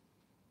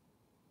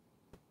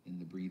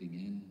the breathing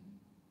in.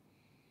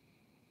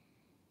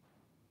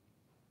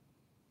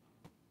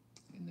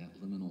 In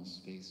that liminal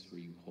space where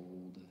you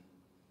hold.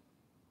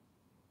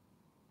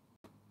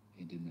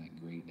 And in that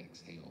great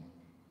exhale.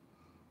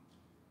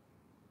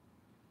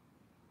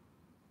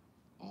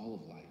 All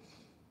of life,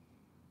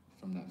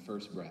 from that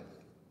first breath,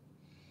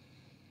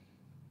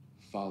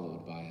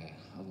 followed by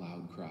a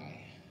loud cry,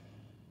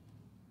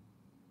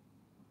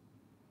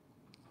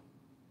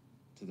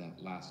 to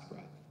that last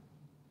breath,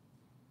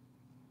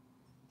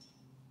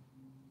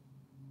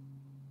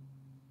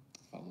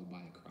 followed by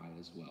a cry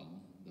as well,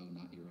 though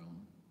not your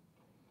own.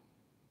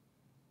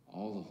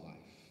 All of life,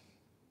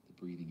 the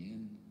breathing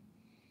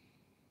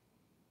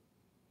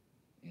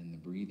in and the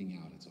breathing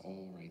out, it's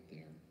all right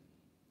there.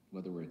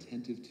 Whether we're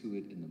attentive to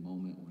it in the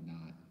moment or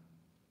not,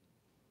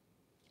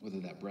 whether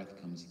that breath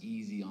comes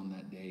easy on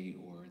that day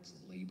or it's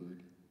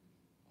labored,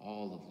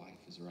 all of life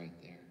is right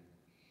there.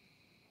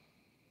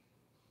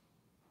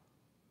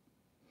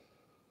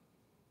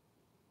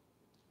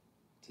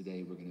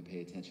 Today we're going to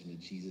pay attention to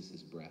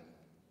Jesus' breath,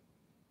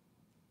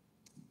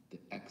 the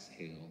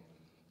exhale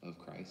of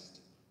Christ,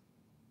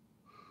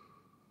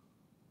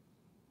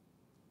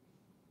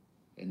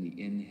 and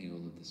the inhale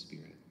of the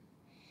Spirit.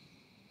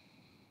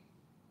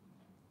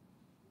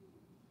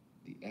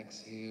 The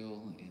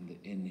exhale and the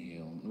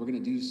inhale. And we're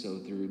going to do so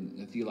through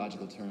a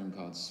theological term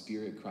called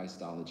Spirit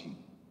Christology.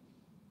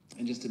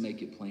 And just to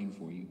make it plain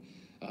for you,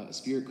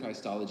 Spirit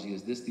Christology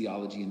is this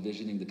theology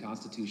envisioning the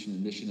constitution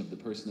and mission of the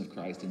person of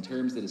Christ in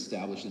terms that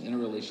establish an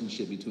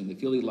interrelationship between the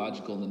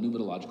philological and the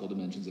pneumatological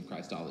dimensions of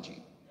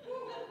Christology.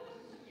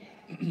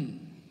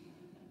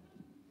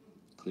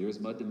 Clear as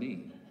mud to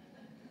me.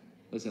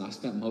 Listen, I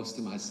spent most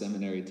of my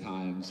seminary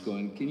times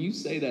going, can you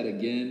say that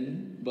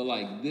again? But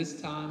like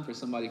this time for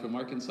somebody from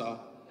Arkansas,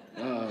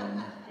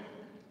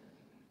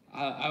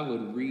 I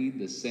would read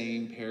the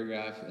same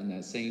paragraph in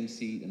that same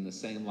seat in the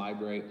same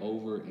library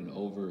over and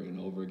over and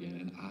over again,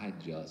 and I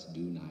just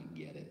do not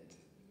get it.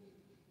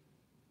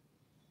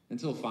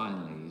 Until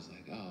finally, he's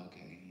like, oh,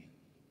 okay.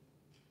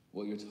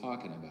 What you're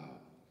talking about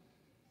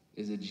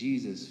is a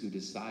Jesus who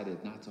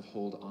decided not to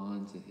hold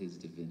on to his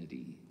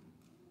divinity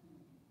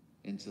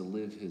and to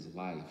live his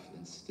life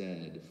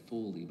instead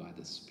fully by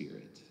the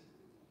Spirit.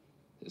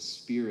 The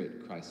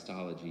Spirit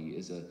Christology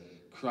is a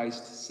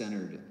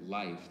Christ-centered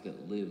life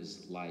that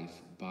lives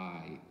life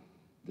by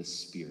the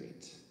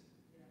Spirit.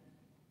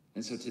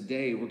 And so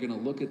today we're going to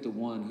look at the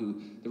one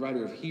who the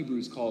writer of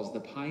Hebrews calls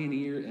the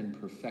pioneer and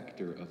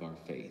perfecter of our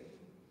faith.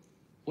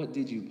 What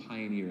did you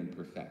pioneer and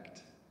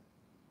perfect?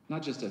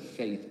 Not just a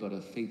faith, but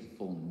a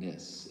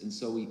faithfulness. And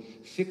so we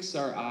fix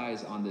our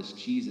eyes on this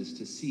Jesus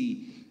to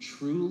see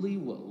truly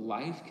what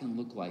life can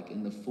look like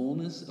in the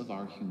fullness of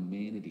our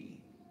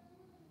humanity,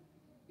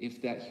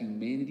 if that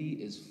humanity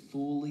is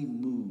fully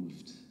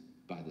moved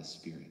by the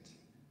Spirit.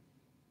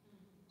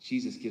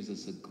 Jesus gives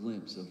us a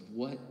glimpse of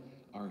what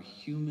our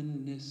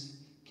humanness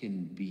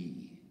can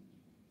be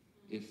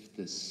if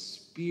the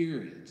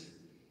Spirit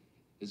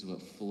is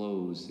what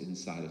flows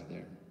inside of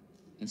there.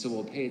 And so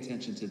we'll pay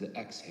attention to the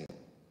exhale,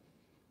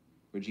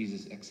 where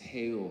Jesus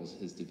exhales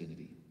his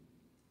divinity.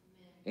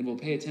 And we'll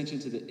pay attention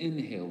to the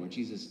inhale, where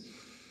Jesus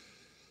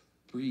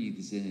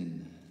breathes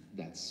in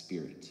that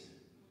Spirit.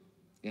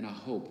 And I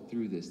hope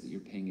through this that you're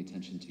paying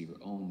attention to your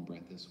own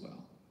breath as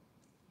well.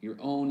 Your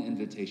own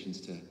invitations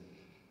to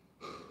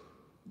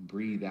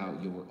breathe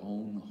out your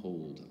own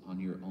hold on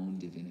your own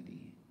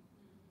divinity.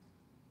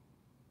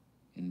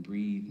 And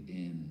breathe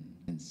in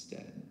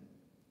instead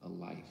a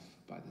life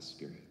by the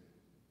Spirit.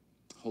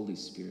 Holy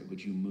Spirit,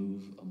 would you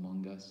move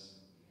among us?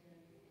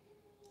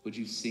 Would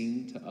you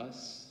sing to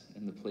us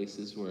in the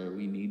places where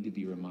we need to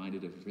be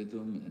reminded of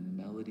rhythm and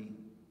melody?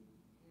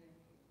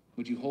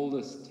 Would you hold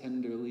us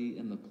tenderly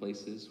in the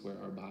places where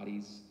our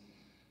bodies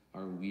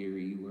are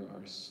weary, where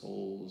our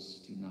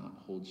souls do not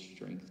hold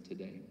strength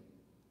today,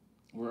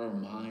 where our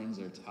minds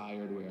are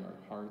tired, where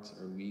our hearts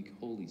are weak?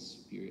 Holy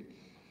Spirit,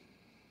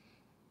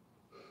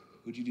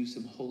 would you do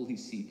some holy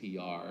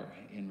CPR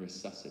and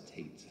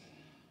resuscitate?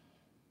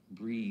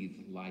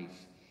 Breathe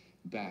life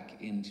back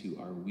into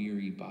our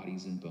weary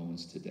bodies and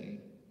bones today.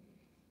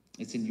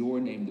 It's in your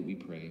name that we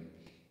pray.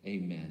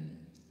 Amen.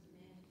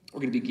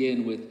 We're going to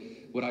begin with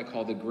what I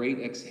call the great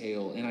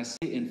exhale. And I say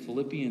in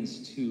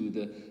Philippians 2,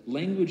 the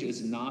language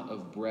is not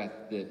of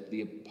breath that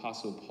the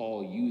Apostle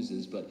Paul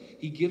uses, but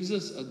he gives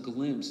us a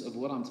glimpse of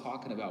what I'm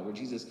talking about, where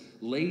Jesus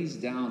lays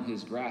down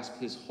his grasp,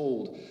 his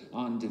hold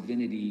on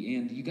divinity.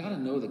 And you got to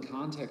know the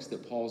context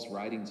that Paul's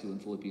writing to in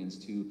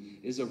Philippians 2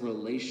 is a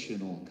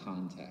relational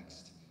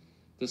context.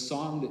 The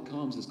song that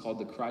comes is called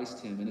the Christ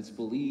Hymn, and it's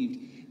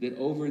believed that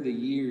over the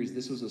years,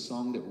 this was a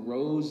song that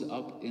rose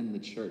up in the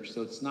church.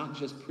 So it's not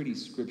just pretty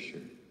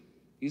scripture.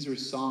 These are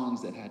songs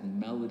that had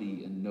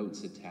melody and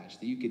notes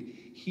attached, that you could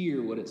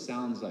hear what it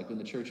sounds like when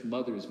the church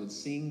mothers would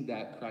sing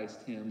that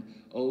Christ hymn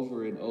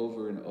over and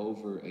over and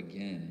over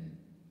again.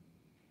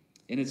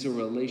 And it's a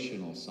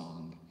relational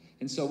song.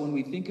 And so when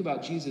we think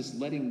about Jesus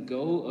letting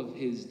go of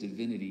his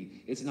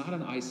divinity, it's not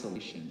an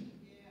isolation.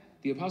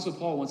 The Apostle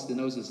Paul wants to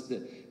know us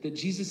that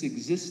Jesus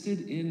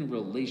existed in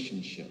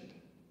relationship.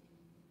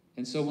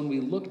 And so when we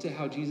look to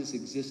how Jesus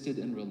existed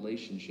in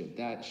relationship,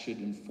 that should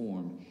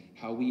inform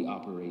how we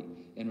operate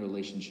in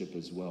relationship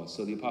as well.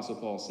 So the Apostle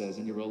Paul says,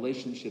 in your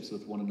relationships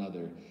with one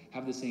another,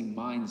 have the same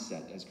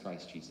mindset as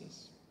Christ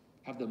Jesus.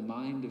 Have the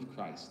mind of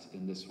Christ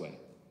in this way.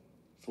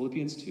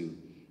 Philippians 2,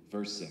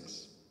 verse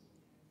 6.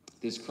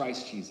 This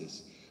Christ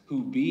Jesus,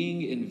 who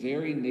being in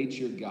very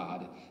nature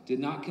God, did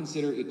not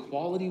consider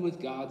equality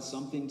with God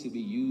something to be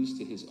used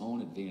to his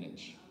own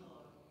advantage.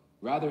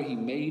 Rather, he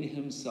made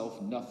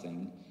himself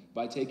nothing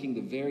by taking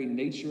the very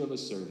nature of a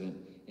servant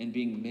and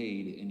being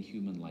made in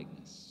human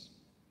likeness.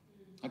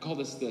 I call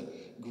this the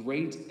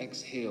great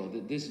exhale,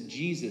 that this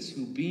Jesus,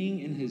 who being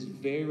in his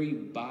very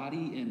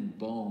body and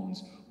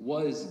bones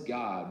was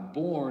God,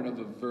 born of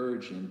a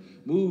virgin,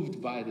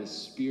 moved by the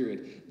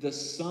Spirit, the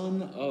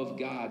Son of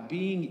God,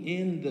 being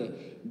in the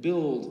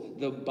build,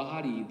 the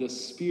body, the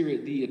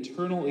Spirit, the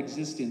eternal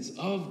existence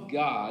of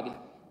God,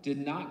 did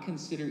not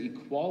consider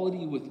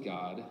equality with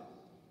God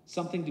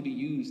something to be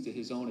used to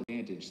his own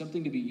advantage,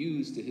 something to be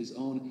used to his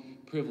own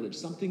privilege,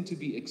 something to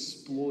be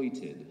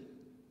exploited,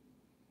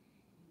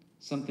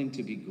 something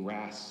to be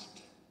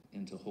grasped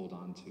and to hold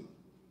on to.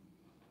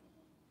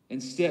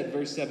 Instead,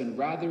 verse 7,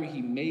 rather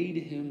he made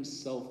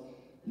himself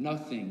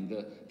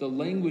nothing. The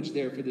language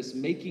there for this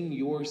making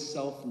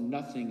yourself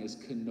nothing is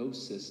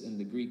kenosis in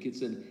the Greek.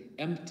 It's an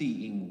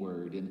emptying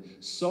word. And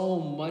so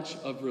much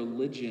of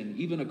religion,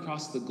 even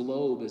across the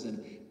globe, is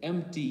an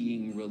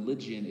emptying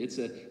religion. It's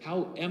a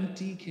how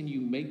empty can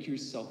you make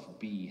yourself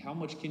be? How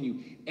much can you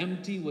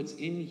empty what's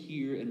in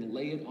here and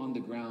lay it on the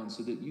ground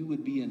so that you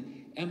would be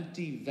an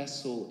empty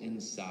vessel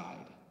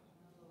inside?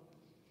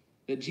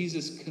 That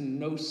Jesus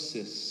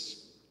kenosis,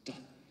 I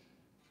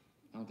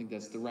don't think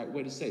that's the right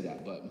way to say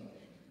that, but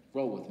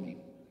roll with me.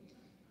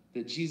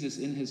 That Jesus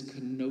in his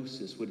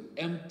kenosis would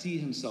empty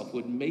himself,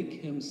 would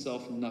make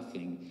himself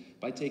nothing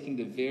by taking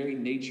the very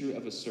nature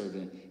of a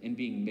servant and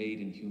being made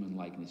in human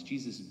likeness.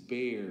 Jesus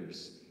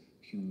bears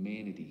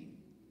humanity.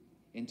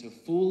 And to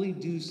fully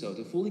do so,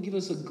 to fully give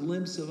us a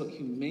glimpse of what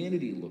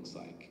humanity looks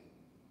like,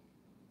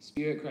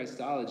 Spirit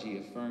Christology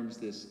affirms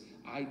this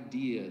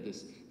idea,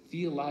 this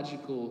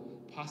theological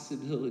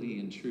possibility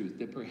and truth,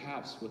 that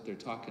perhaps what they're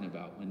talking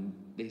about when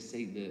they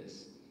say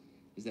this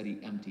is that he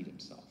emptied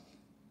himself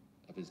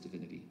of his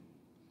divinity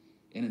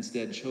and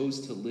instead chose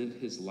to live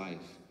his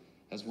life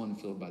as one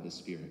filled by the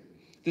Spirit.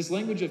 This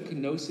language of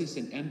kenosis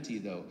and empty,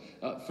 though,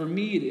 for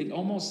me, it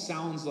almost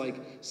sounds like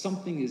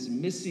something is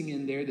missing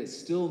in there that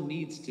still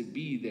needs to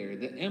be there.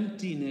 The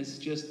emptiness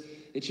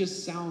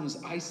just sounds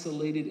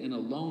isolated and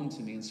alone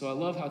to me. And so I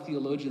love how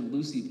theologian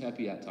Lucy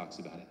Pepiat talks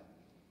about it.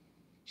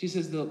 She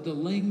says the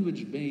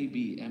language may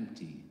be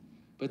empty,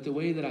 but the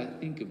way that I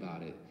think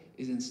about it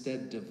is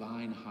instead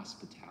divine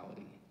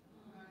hospitality.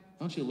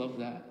 Don't you love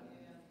that?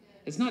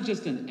 It's not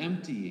just an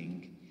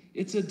emptying,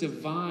 it's a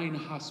divine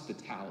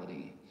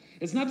hospitality.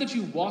 It's not that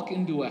you walk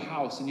into a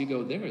house and you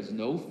go, there is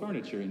no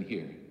furniture in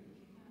here.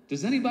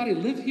 Does anybody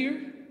live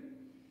here?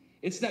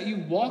 It's that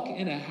you walk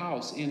in a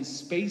house and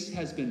space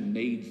has been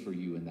made for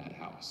you in that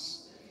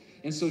house.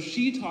 And so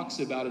she talks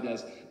about it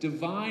as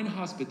divine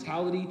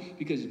hospitality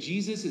because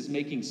Jesus is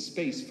making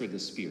space for the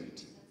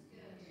Spirit.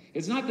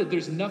 It's not that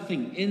there's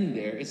nothing in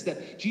there. It's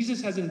that Jesus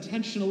has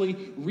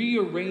intentionally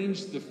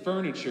rearranged the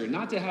furniture,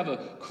 not to have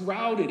a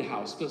crowded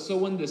house, but so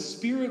when the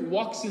Spirit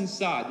walks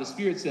inside, the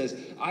Spirit says,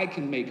 I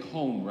can make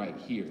home right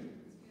here.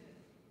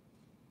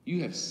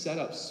 You have set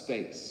up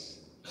space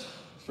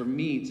for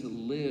me to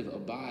live,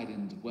 abide,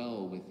 and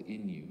dwell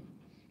within you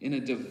in a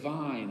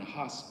divine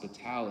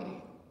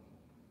hospitality.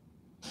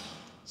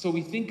 So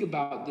we think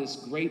about this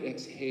great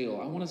exhale.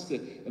 I want us to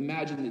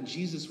imagine that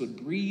Jesus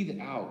would breathe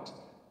out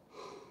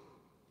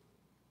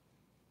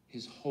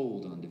his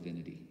hold on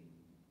divinity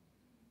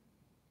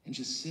and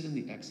just sit in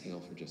the exhale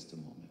for just a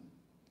moment.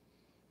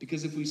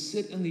 Because if we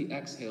sit in the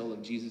exhale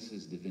of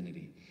Jesus'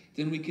 divinity,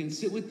 then we can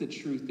sit with the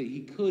truth that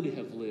he could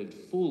have lived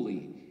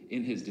fully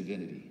in his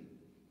divinity.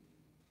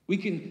 We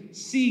can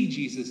see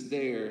Jesus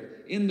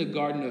there in the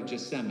Garden of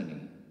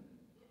Gethsemane.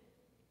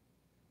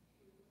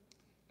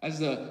 As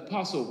the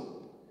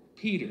Apostle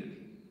Peter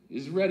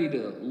is ready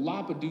to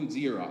lop a dude's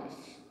ear off,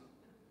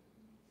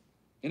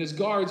 and his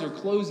guards are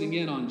closing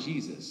in on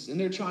Jesus, and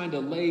they're trying to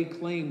lay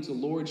claim to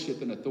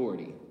lordship and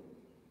authority.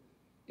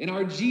 And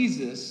our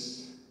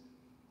Jesus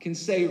can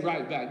say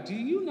right back, do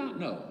you not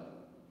know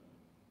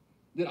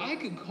that I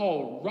could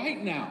call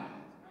right now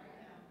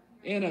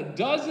and a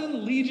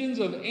dozen legions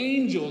of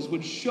angels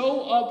would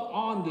show up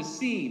on the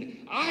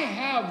scene? I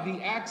have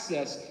the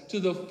access to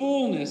the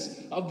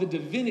fullness of the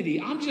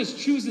divinity. I'm just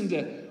choosing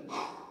to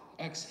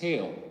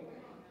exhale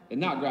and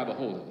not grab a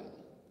hold of it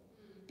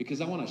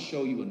because I want to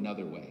show you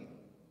another way.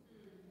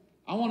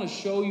 I want to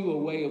show you a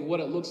way of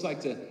what it looks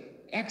like to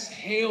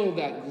exhale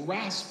that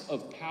grasp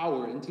of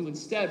power and to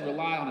instead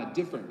rely on a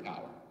different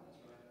power.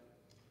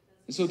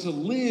 And so to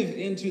live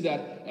into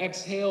that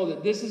exhale,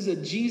 that this is a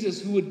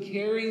Jesus who would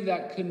carry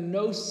that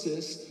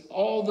kenosis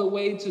all the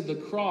way to the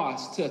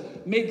cross, to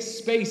make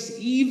space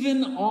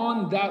even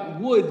on that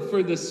wood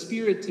for the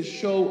Spirit to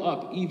show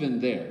up even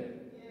there.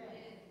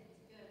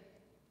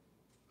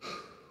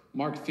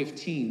 Mark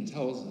 15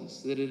 tells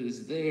us that it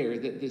is there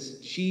that this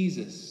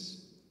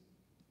Jesus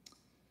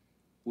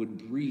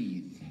would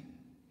breathe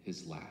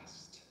his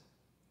last.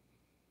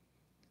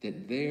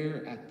 That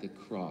there at the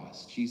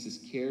cross, Jesus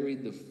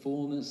carried the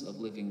fullness of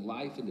living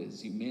life into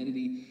his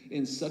humanity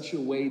in such a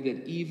way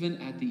that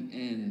even at the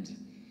end,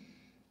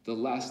 the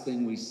last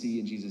thing we see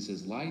in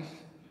Jesus' life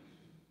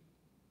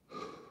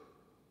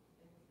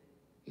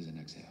is an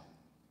exhale.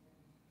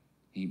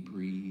 He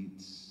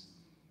breathes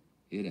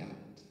it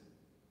out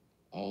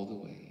all the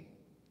way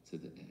to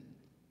the end.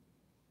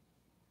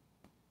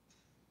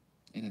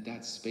 And at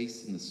that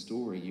space in the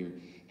story, you're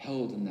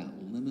held in that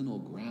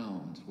liminal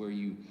ground where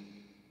you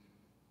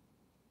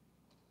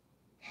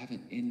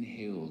haven't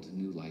inhaled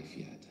new life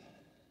yet.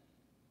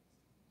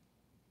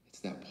 It's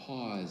that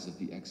pause of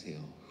the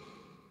exhale.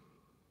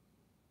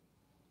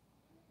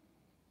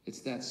 It's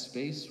that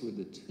space where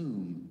the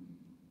tomb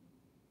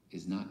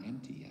is not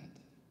empty yet.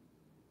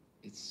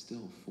 It's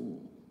still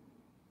full.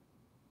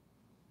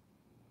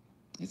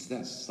 It's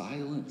that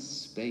silent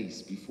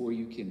space before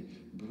you can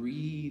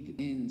breathe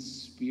in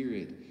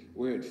spirit,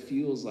 where it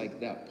feels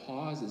like that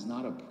pause is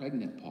not a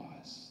pregnant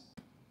pause.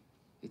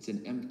 It's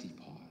an empty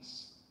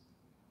pause.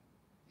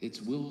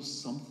 It's will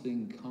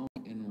something come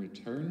in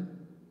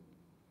return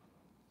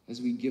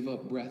as we give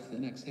up breath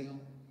and exhale?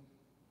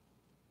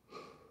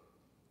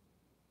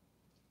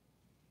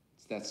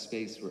 It's that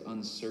space where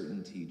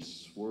uncertainty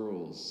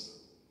swirls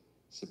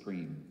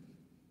supreme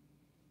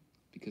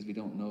because we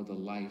don't know the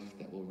life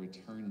that will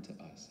return to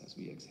us as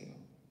we exhale.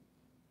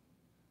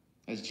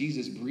 As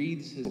Jesus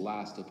breathes his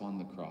last upon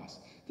the cross,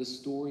 the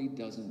story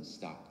doesn't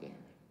stop there.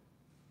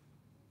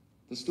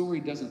 The story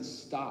doesn't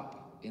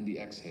stop in the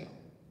exhale.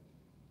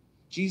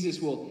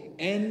 Jesus will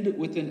end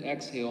with an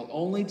exhale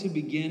only to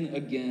begin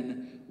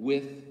again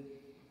with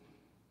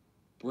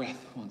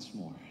breath once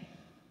more.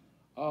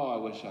 Oh, I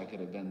wish I could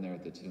have been there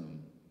at the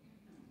tomb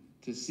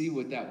to see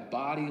what that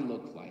body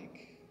looked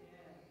like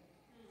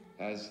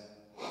as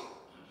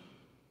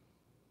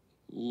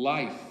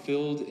life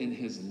filled in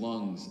his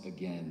lungs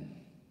again.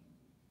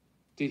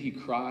 Did he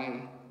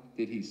cry?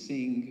 Did he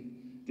sing?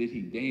 Did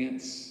he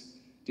dance?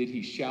 Did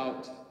he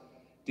shout?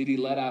 Did he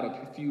let out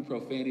a few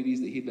profanities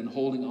that he'd been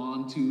holding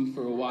on to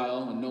for a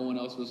while when no one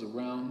else was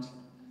around?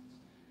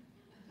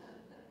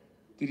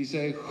 Did he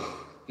say,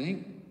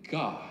 thank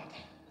God?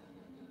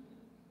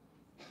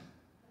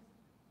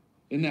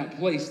 In that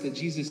place that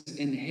Jesus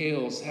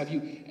inhales, have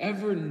you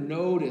ever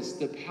noticed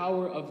the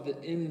power of the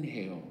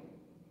inhale?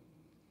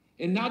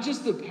 And not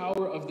just the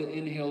power of the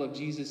inhale of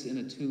Jesus in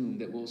a tomb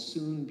that will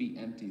soon be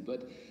empty,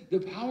 but the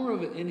power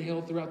of an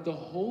inhale throughout the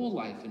whole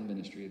life and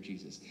ministry of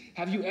Jesus.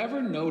 Have you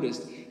ever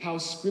noticed how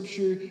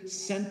Scripture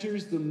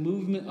centers the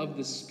movement of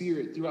the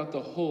Spirit throughout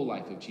the whole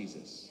life of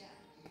Jesus?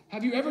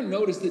 Have you ever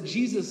noticed that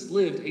Jesus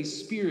lived a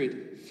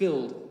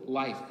Spirit-filled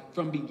life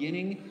from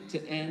beginning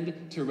to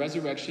end to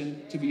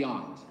resurrection to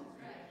beyond?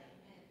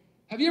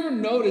 Have you ever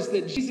noticed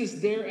that Jesus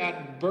there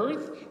at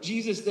birth,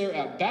 Jesus there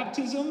at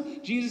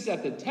baptism, Jesus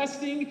at the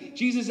testing,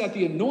 Jesus at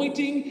the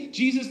anointing,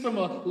 Jesus from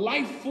a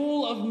life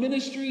full of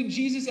ministry,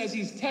 Jesus as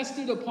he's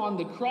tested upon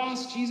the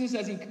cross, Jesus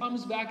as he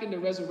comes back into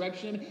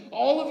resurrection,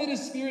 all of it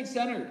is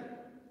Spirit-centered.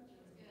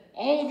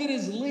 All of it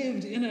is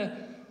lived in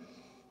an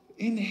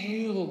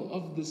inhale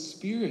of the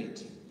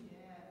Spirit.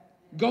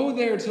 Go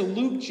there to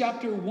Luke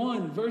chapter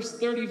 1, verse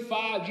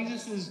 35,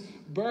 Jesus'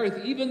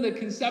 birth, even the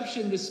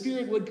conception, the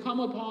Spirit would come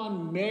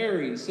upon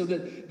Mary so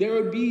that there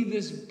would be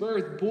this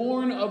birth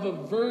born of a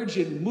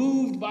virgin,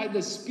 moved by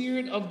the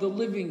Spirit of the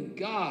living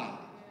God.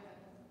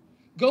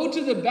 Go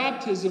to the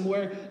baptism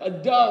where a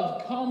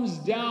dove comes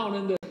down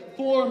in the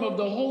form of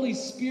the Holy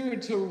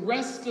Spirit to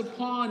rest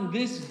upon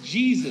this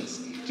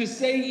Jesus, to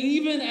say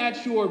even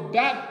at your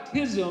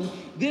baptism,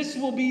 this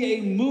will be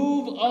a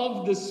move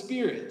of the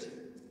Spirit.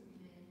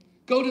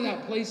 Go to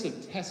that place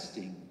of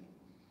testing.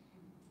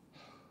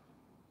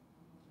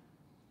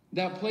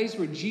 That place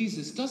where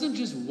Jesus doesn't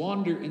just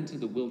wander into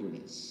the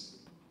wilderness.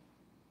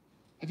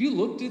 Have you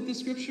looked at the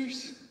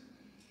scriptures?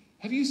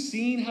 Have you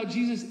seen how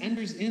Jesus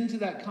enters into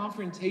that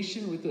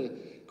confrontation with the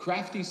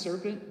crafty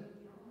serpent?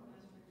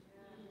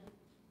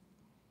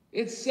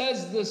 It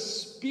says the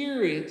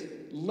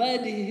Spirit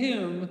led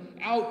him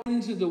out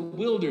into the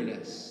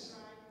wilderness.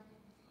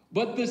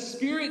 But the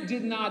Spirit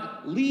did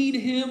not lead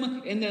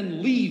him and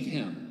then leave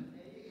him.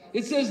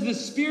 It says the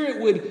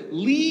Spirit would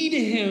lead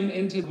him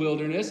into the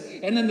wilderness,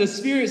 and then the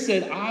Spirit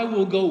said, I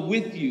will go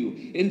with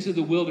you into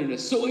the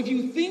wilderness. So if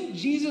you think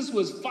Jesus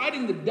was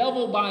fighting the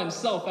devil by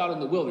himself out in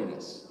the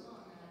wilderness,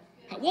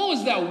 what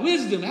was that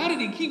wisdom? How did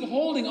he keep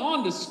holding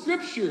on to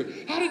Scripture?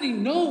 How did he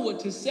know what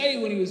to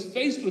say when he was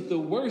faced with the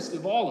worst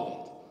of all of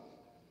it?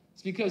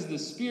 It's because the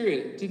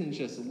Spirit didn't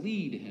just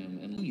lead him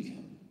and leave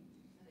him.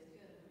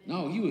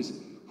 No, he was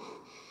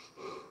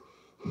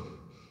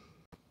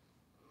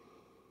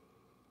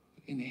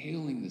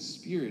inhaling the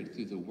Spirit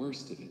through the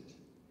worst of it.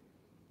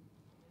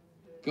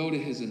 Go to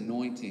his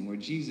anointing where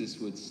Jesus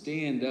would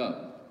stand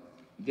up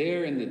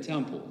there in the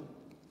temple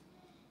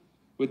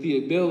with the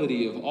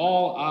ability of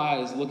all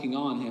eyes looking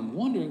on him,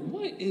 wondering,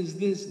 what is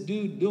this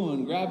dude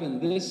doing grabbing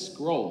this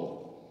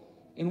scroll?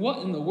 And what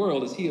in the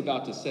world is he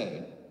about to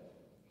say?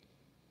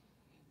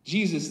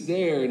 Jesus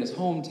there in his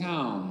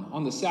hometown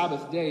on the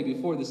Sabbath day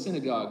before the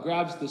synagogue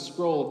grabs the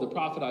scroll of the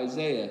prophet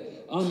Isaiah,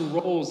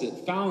 unrolls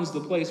it, founds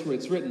the place where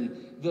it's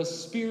written, "The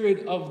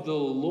Spirit of the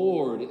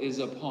Lord is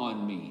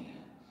upon me,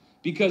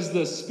 because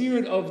the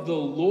Spirit of the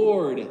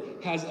Lord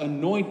has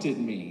anointed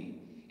me."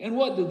 And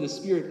what did the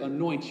Spirit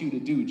anoint you to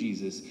do,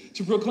 Jesus?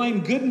 To proclaim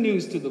good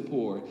news to the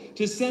poor,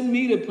 to send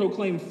me to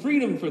proclaim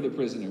freedom for the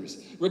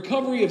prisoners,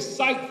 recovery of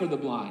sight for the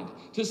blind,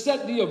 to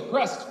set the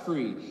oppressed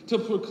free, to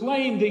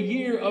proclaim the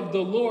year of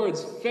the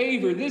Lord's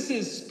favor. This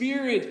is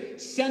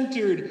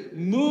Spirit-centered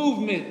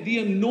movement. The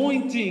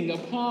anointing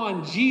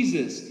upon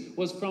Jesus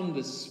was from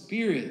the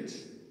Spirit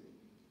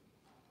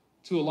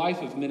to a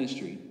life of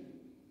ministry.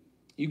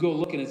 You go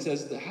look and it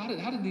says, how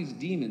did these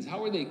demons,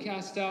 how were they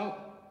cast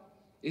out?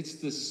 It's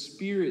the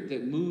Spirit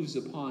that moves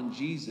upon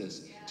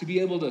Jesus to be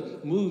able to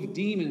move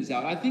demons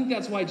out. I think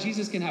that's why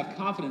Jesus can have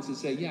confidence to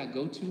say, yeah,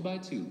 go 2 by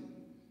 2.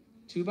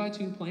 2 by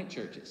 2 plant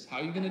churches. How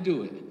are you going to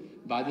do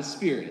it? By the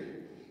Spirit.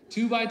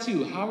 2 by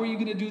 2. How are you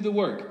going to do the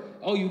work?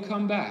 Oh, you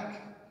come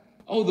back.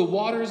 Oh, the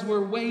waters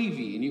were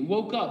wavy and you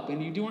woke up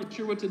and you weren't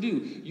sure what to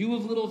do. You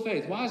have little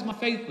faith. Why is my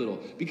faith little?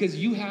 Because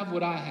you have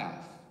what I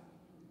have.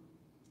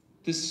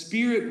 The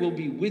Spirit will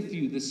be with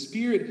you. The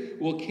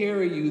Spirit will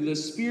carry you. The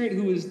Spirit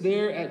who is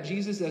there at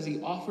Jesus as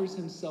he offers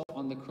himself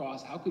on the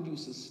cross. How could you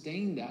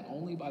sustain that?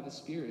 Only by the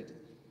Spirit.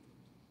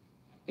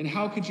 And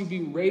how could you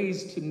be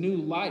raised to new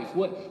life?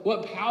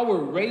 What power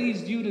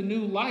raised you to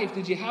new life?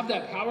 Did you have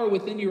that power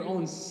within your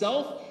own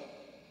self?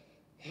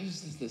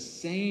 This is the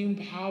same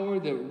power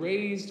that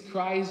raised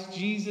Christ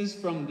Jesus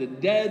from the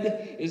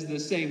dead, is the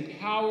same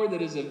power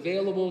that is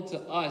available to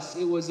us.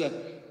 It was an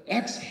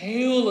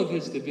exhale of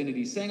his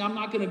divinity, saying, I'm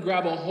not going to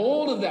grab a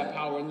hold of that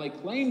power and lay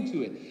claim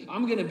to it.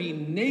 I'm going to be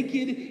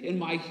naked in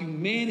my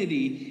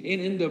humanity, and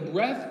in the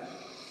breath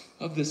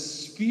of the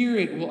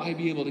Spirit will I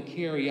be able to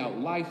carry out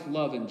life,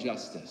 love, and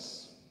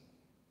justice.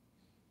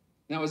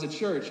 Now, as a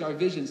church, our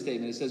vision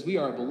statement, it says we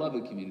are a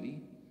beloved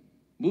community,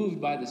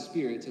 moved by the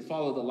Spirit to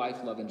follow the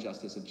life, love, and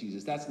justice of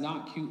Jesus. That's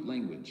not cute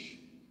language.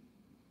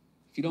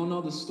 If you don't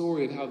know the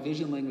story of how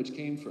vision language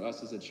came for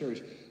us as a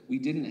church, we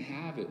didn't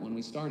have it when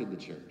we started the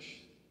church.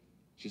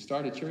 Did you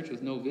start a church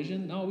with no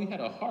vision? No, we had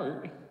a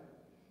heart,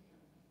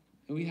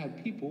 and we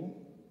had people.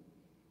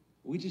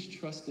 We just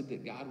trusted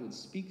that God would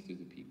speak through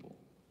the people,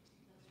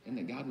 and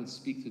that God would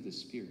speak through the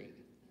Spirit.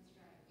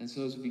 And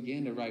so as we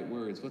began to write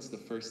words, what's the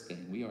first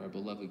thing? We are a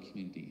beloved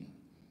community.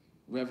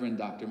 Reverend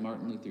Dr.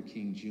 Martin Luther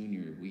King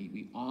Jr.,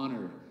 we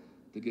honor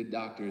the good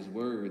doctor's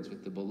words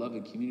with the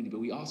beloved community, but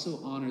we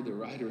also honor the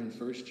writer in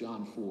 1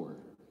 John 4,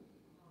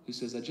 who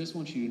says, I just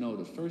want you to know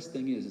the first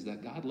thing is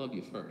that God loved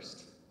you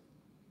first.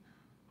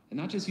 And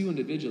not just you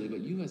individually,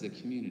 but you as a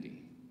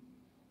community.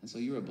 And so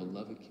you're a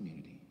beloved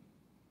community.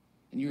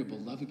 And you're a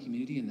beloved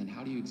community, and then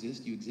how do you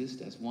exist? You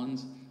exist as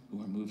ones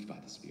who are moved by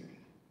the Spirit.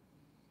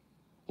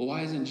 Well,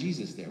 why isn't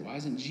Jesus there? Why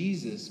isn't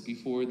Jesus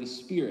before the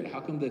Spirit? How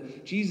come the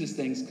Jesus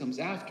things comes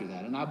after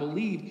that? And I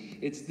believe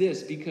it's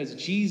this, because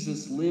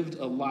Jesus lived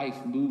a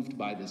life moved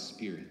by the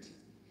Spirit.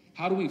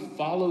 How do we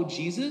follow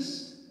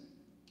Jesus?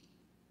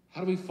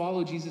 How do we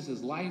follow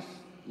Jesus' life,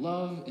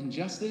 love, and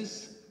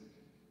justice?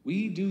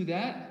 We do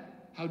that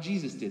how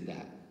Jesus did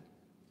that,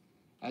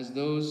 as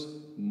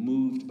those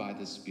moved by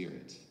the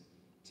Spirit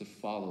to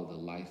follow the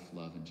life,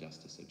 love, and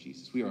justice of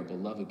Jesus. We are a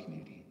beloved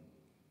community,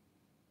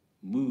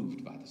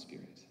 moved by the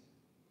Spirit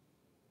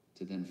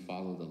to then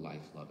follow the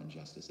life, love, and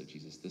justice of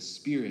Jesus. The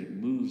Spirit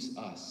moves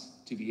us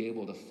to be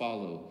able to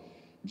follow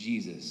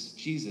Jesus.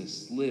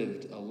 Jesus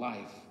lived a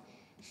life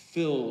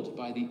filled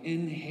by the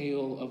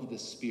inhale of the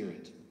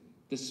Spirit.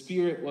 The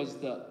Spirit was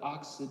the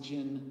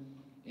oxygen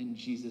in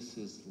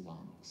Jesus'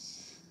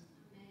 lungs.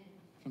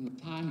 From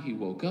the time he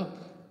woke up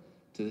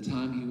to the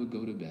time he would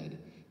go to bed,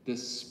 the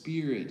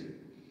Spirit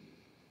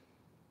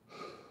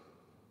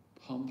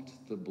pumped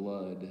the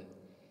blood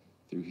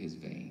through his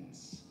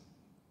veins.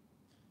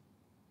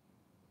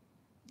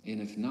 And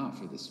if not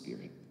for the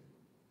Spirit,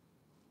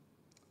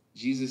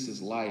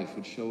 Jesus' life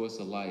would show us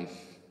a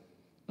life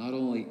not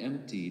only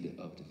emptied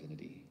of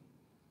divinity,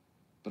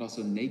 but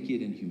also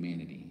naked in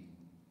humanity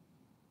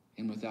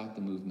and without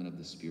the movement of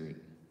the Spirit.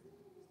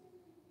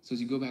 So as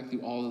you go back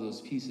through all of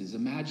those pieces,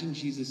 imagine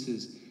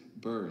Jesus'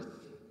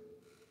 birth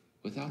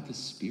without the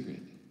Spirit.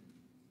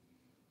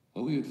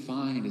 What we would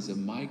find is a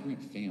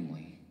migrant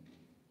family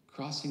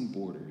crossing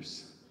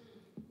borders,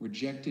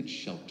 rejected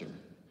shelter.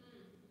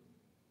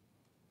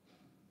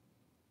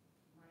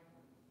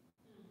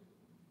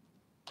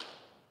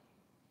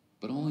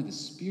 But only the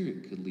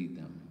Spirit could lead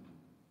them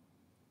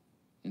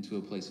into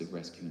a place of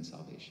rescue and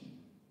salvation.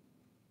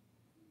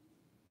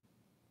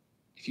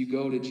 If you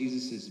go to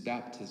Jesus'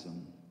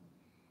 baptism,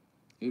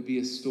 it would be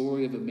a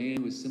story of a man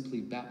who was simply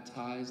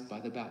baptized by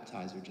the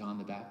baptizer, John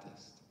the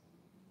Baptist.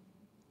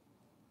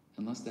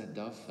 Unless that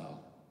dove fell.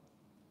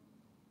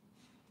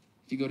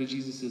 If you go to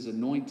Jesus'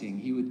 anointing,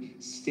 he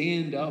would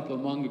stand up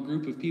among a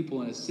group of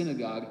people in a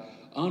synagogue,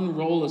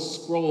 unroll a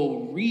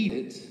scroll, read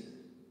it,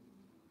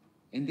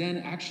 and then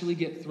actually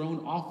get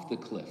thrown off the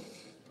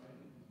cliff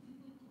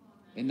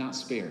and not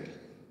spared.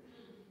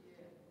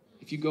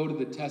 If you go to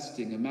the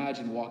testing,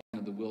 imagine walking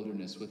in the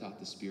wilderness without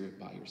the Spirit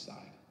by your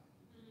side.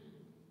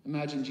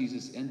 Imagine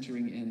Jesus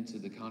entering into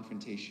the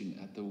confrontation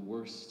at the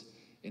worst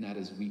and at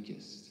his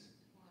weakest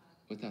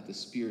without the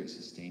Spirit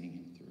sustaining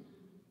him through.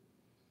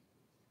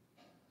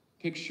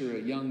 Picture a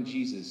young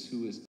Jesus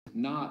who is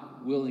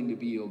not willing to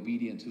be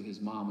obedient to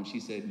his mom when she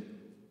said,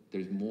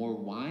 there's more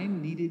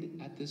wine needed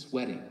at this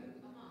wedding.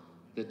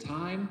 The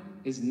time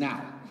is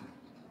now.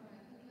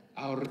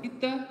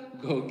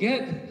 Ahorita, go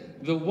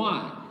get the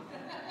wine.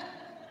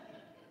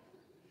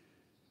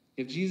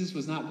 If Jesus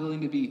was not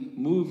willing to be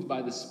moved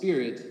by the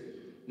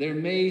Spirit, there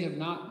may have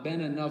not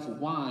been enough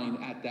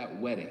wine at that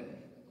wedding.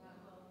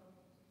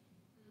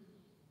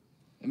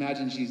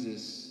 Imagine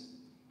Jesus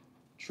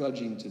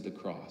trudging to the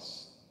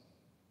cross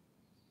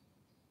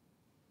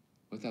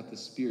without the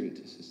Spirit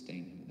to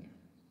sustain him there.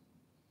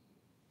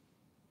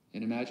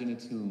 And imagine a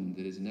tomb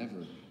that is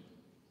never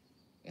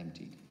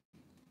emptied,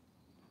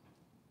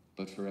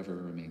 but forever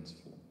remains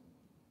full.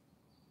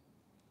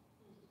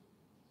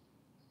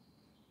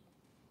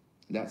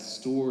 That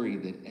story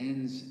that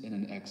ends in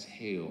an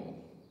exhale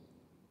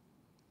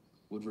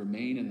would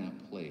remain in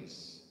that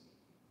place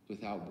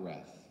without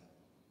breath,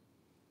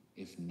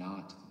 if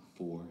not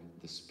for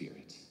the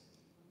Spirit.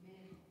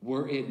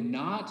 Were it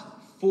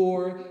not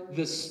for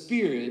the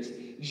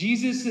Spirit,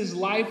 Jesus'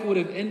 life would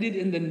have ended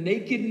in the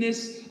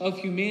nakedness of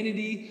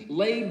humanity,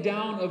 laid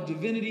down of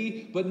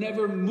divinity, but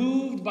never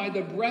moved by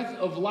the breath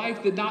of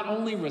life that not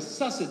only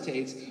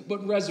resuscitates,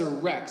 but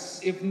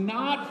resurrects. If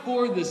not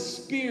for the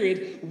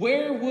Spirit,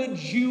 where would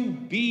you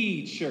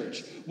be,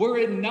 church? Were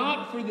it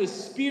not for the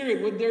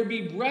Spirit, would there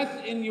be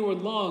breath in your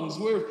lungs?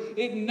 Were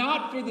it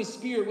not for the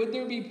Spirit, would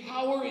there be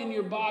power in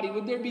your body?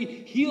 Would there be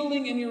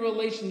healing in your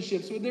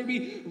relationships? Would there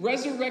be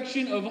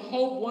resurrection of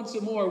hope once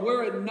more?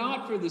 Were it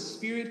not for the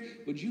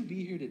Spirit, would you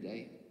be here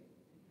today?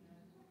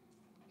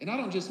 And I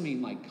don't just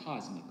mean like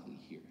cosmically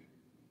here.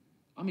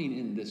 I mean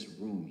in this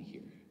room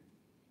here.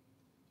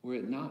 Were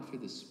it not for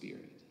the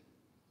Spirit,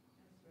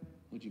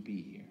 would you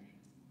be here?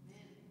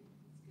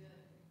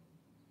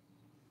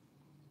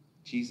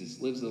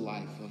 Jesus lives a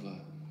life of a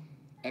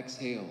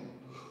exhale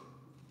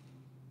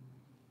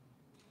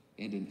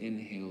and an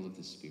inhale of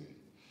the Spirit.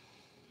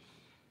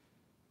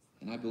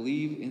 And I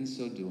believe in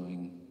so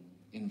doing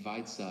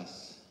invites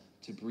us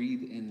to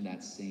breathe in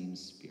that same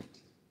Spirit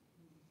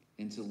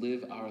and to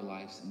live our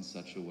lives in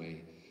such a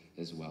way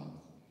as well.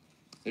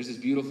 There's this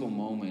beautiful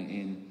moment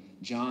in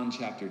John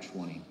chapter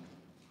 20.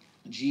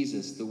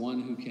 Jesus, the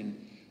one who can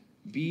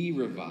be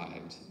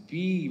revived,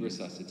 be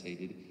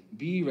resuscitated,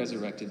 be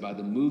resurrected by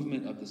the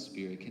movement of the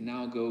Spirit, can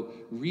now go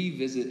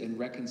revisit and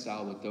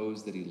reconcile with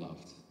those that he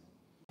loved.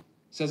 It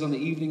says on the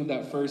evening of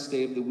that first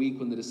day of the week,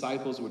 when the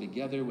disciples were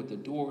together with the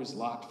doors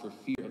locked for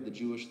fear of the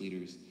Jewish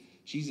leaders,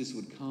 Jesus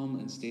would come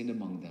and stand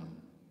among them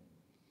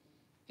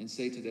and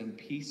say to them,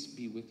 peace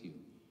be with you.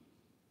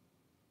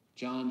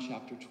 John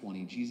chapter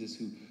 20, Jesus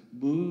who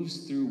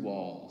moves through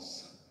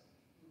walls,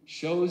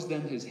 shows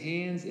them his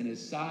hands and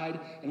his side,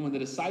 and when the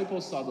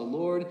disciples saw the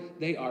Lord,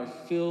 they are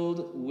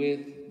filled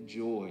with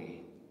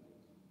joy.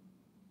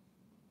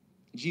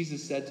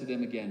 Jesus said to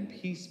them again,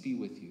 peace be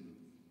with you.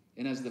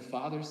 And as the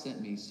Father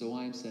sent me, so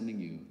I am sending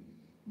you.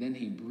 Then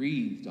he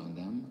breathed on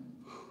them,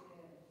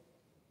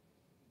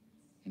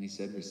 and he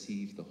said,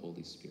 receive the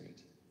Holy Spirit.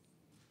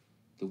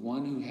 The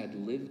one who had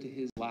lived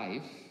his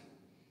life,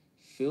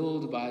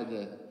 filled by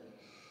the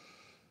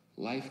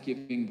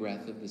life-giving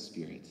breath of the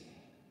Spirit,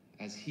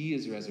 as he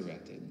is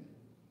resurrected,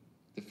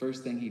 the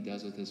first thing he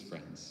does with his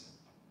friends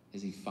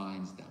is he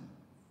finds them.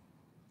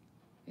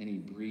 And he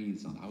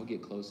breathes on. I will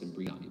get close and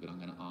breathe on you, but I'm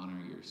going to honor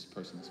your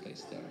personal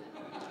space there.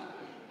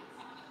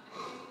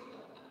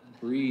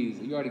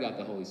 Breathe. You already got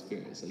the Holy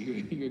Spirit, so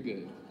you're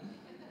good.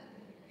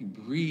 He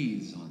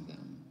breathes on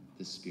them,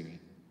 the Spirit.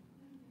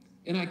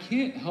 And I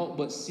can't help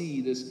but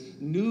see this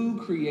new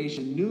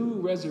creation,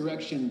 new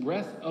resurrection,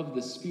 breath of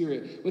the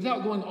Spirit,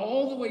 without going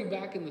all the way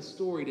back in the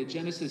story to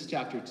Genesis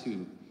chapter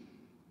 2,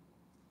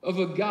 of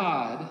a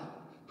God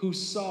who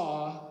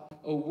saw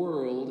a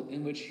world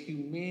in which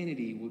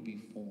humanity would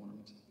be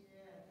formed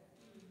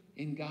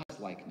in God's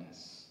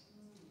likeness,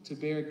 to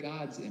bear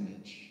God's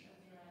image.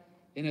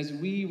 And as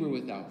we were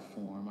without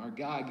form, our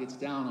God gets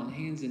down on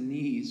hands and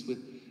knees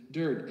with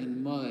dirt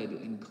and mud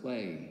and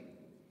clay,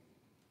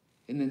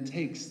 and then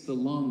takes the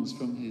lungs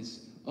from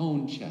his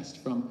own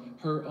chest, from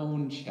her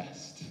own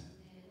chest,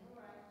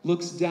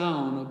 looks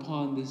down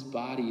upon this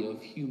body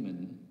of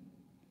human,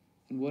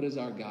 and what does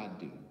our God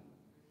do?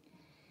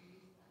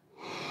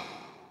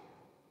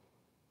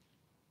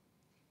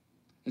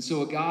 And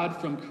so a God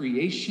from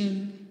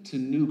creation to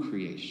new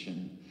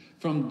creation,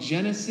 From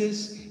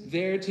Genesis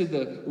there to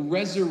the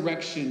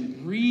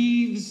resurrection,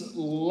 breathes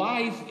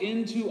life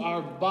into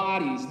our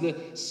bodies. The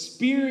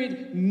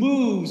Spirit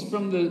moves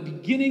from the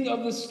beginning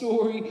of the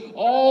story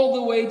all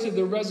the way to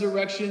the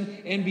resurrection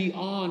and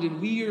beyond.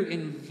 And we are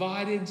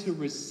invited to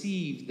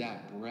receive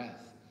that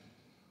breath.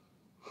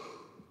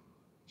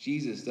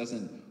 Jesus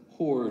doesn't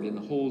hoard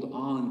and hold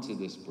on to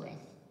this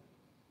breath,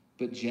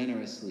 but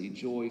generously,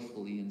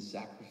 joyfully, and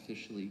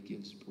sacrificially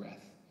gives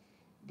breath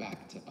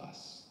back to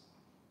us.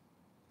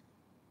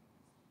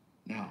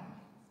 Now,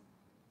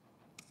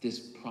 this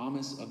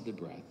promise of the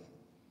breath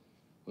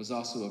was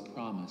also a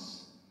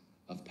promise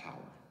of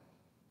power.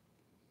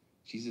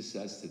 Jesus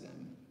says to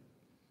them,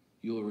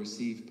 "You will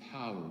receive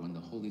power when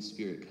the Holy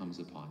Spirit comes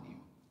upon you."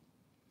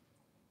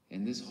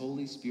 And this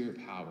Holy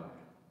Spirit power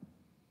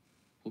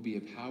will be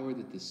a power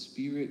that the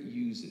Spirit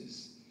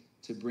uses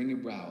to bring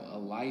about a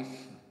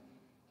life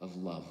of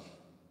love,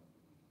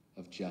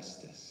 of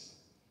justice,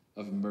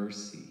 of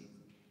mercy,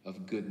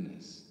 of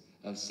goodness,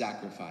 of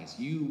sacrifice.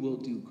 You will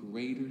do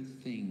greater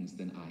things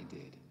than I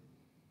did.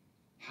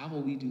 How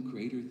will we do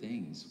greater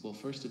things? Well,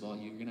 first of all,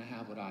 you're going to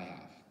have what I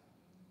have.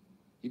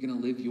 You're going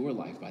to live your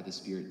life by the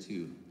Spirit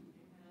too.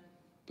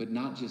 But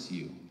not just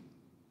you.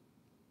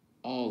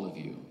 All of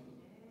you.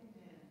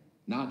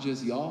 Not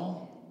just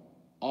y'all,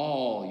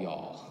 all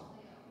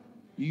y'all.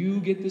 You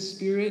get the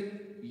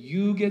Spirit,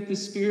 you get the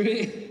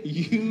Spirit,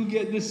 you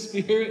get the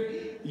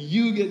Spirit,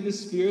 you get the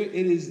Spirit.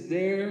 It is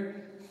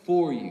there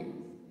for you.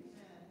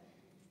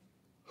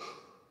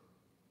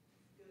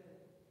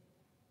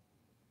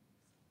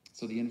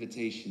 So the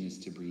invitation is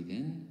to breathe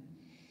in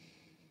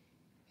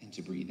and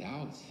to breathe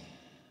out.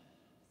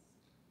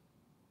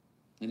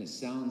 And it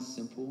sounds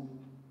simple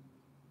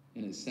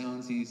and it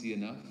sounds easy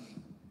enough.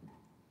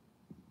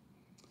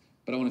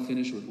 But I want to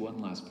finish with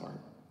one last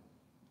part.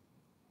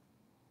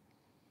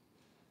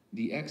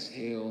 The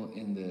exhale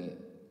and the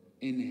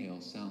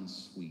inhale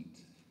sounds sweet.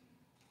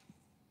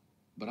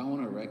 But I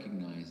want to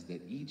recognize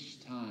that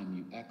each time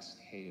you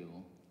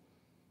exhale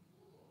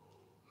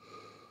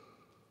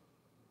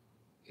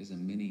is a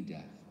mini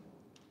death.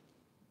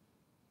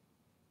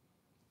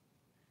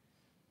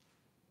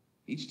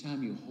 Each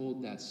time you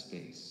hold that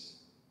space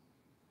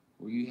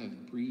where you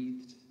have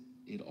breathed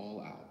it all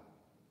out,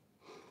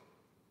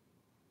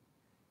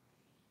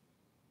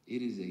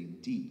 it is a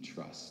deep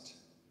trust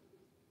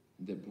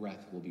that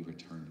breath will be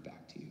returned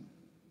back to you.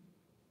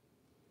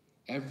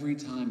 Every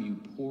time you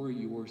pour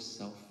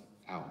yourself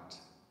out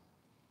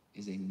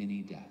is a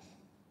mini death.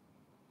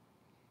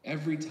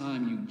 Every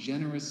time you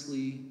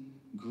generously,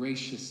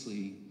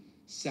 graciously,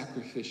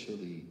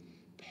 sacrificially,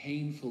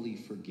 painfully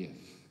forgive,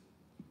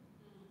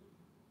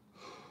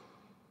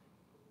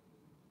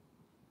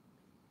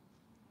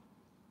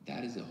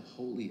 that is a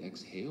holy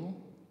exhale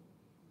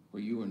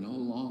where you are no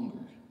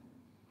longer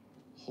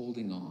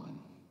holding on,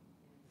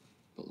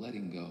 but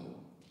letting go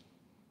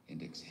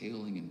and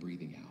exhaling and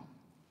breathing out.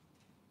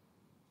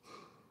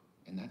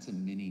 And that's a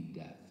mini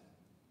death.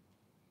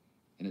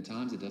 And at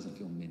times it doesn't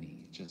feel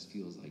mini, it just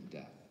feels like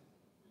death.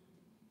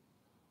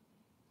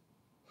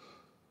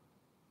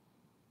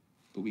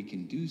 But we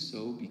can do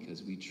so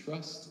because we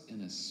trust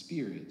in a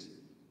Spirit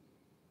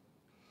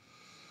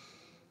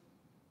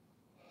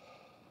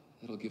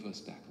that'll give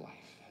us back life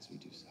as we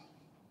do so.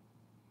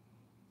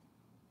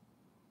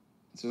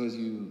 And so as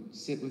you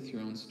sit with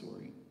your own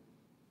story,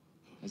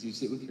 as you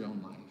sit with your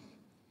own life,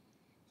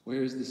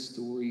 where is the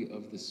story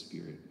of the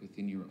Spirit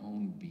within your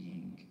own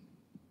being?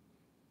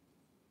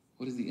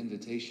 What is the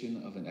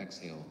invitation of an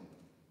exhale?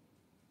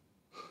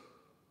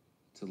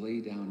 To lay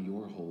down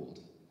your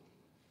hold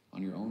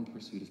on your own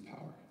pursuit of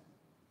power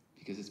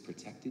because it's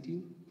protected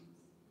you,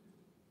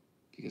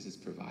 because it's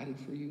provided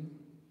for you.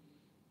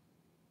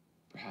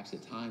 Perhaps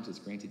at times it's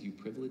granted you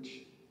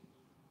privilege.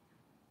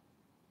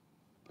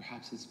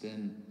 Perhaps it's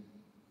been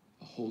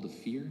a hold of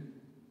fear.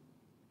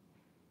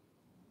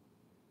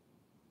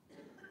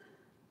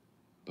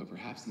 But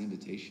perhaps the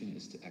invitation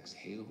is to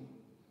exhale.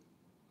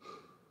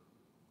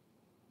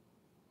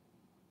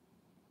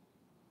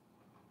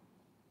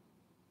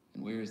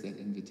 And where is that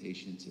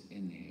invitation to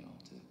inhale?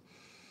 To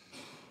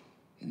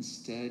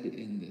instead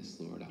in this,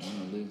 Lord, I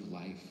want to live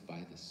life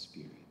by the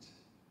Spirit.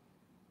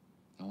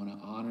 I want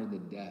to honor the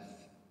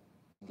death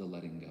of the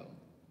letting go.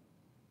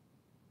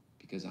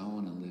 Because I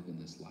want to live in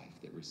this life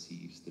that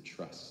receives the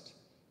trust,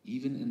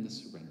 even in the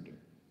surrender,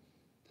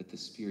 that the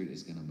Spirit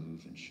is going to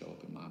move and show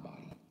up in my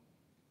body.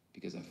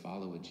 Because I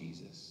follow a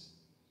Jesus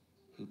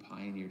who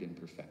pioneered and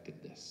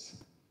perfected this.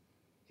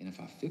 And if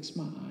I fix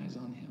my eyes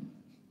on him,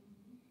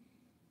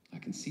 I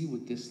can see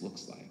what this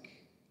looks like.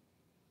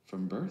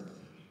 From birth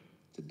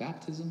to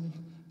baptism,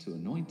 to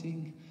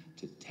anointing,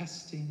 to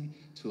testing,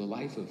 to a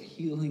life of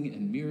healing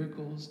and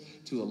miracles,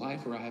 to a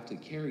life where I have to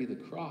carry the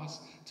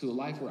cross, to a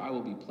life where I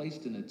will be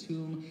placed in a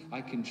tomb.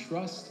 I can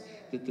trust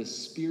that the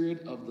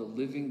Spirit of the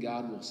living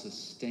God will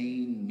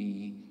sustain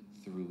me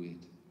through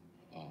it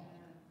all.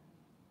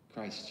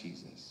 Christ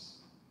Jesus,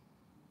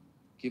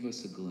 give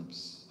us a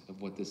glimpse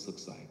of what this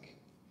looks like.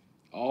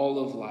 All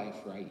of life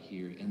right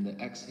here in the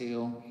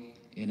exhale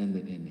and in the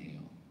inhale.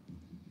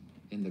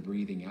 in the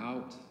breathing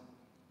out.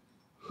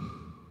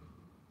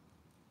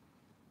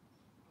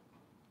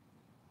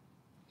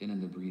 And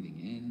in the breathing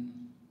in.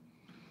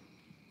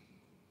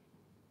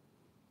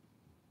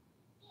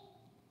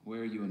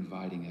 Where are you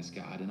inviting us,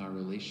 God, in our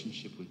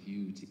relationship with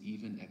you to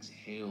even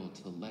exhale,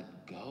 to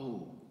let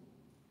go?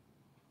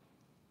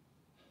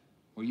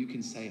 Where you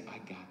can say, I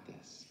got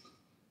this.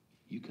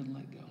 You can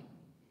let go.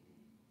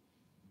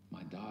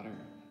 My daughter,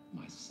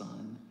 my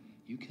son,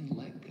 you can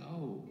let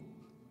go.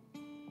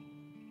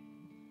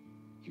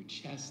 Your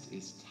chest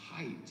is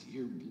tight.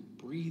 Your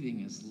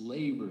breathing is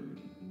labored.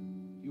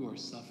 You are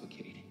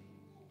suffocating.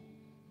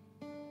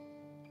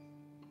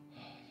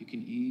 You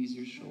can ease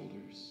your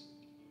shoulders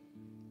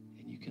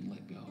and you can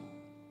let go.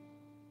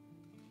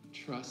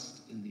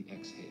 Trust in the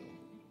exhale.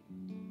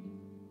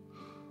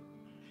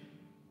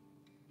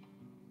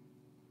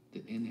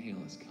 The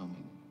inhale is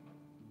coming.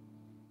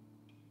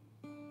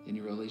 In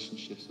your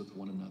relationships with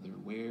one another,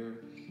 where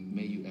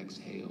may you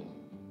exhale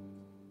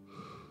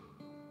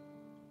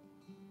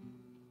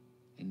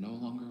and no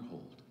longer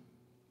hold,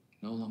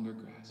 no longer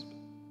grasp,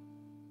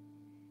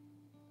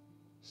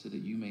 so that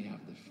you may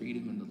have the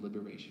freedom and the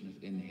liberation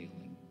of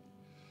inhaling.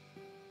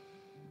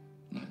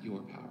 Not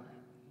your power,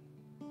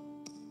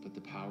 but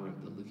the power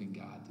of the living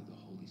God through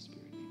the Holy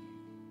Spirit in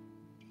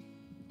you.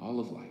 All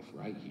of life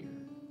right here,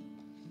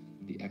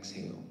 the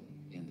exhale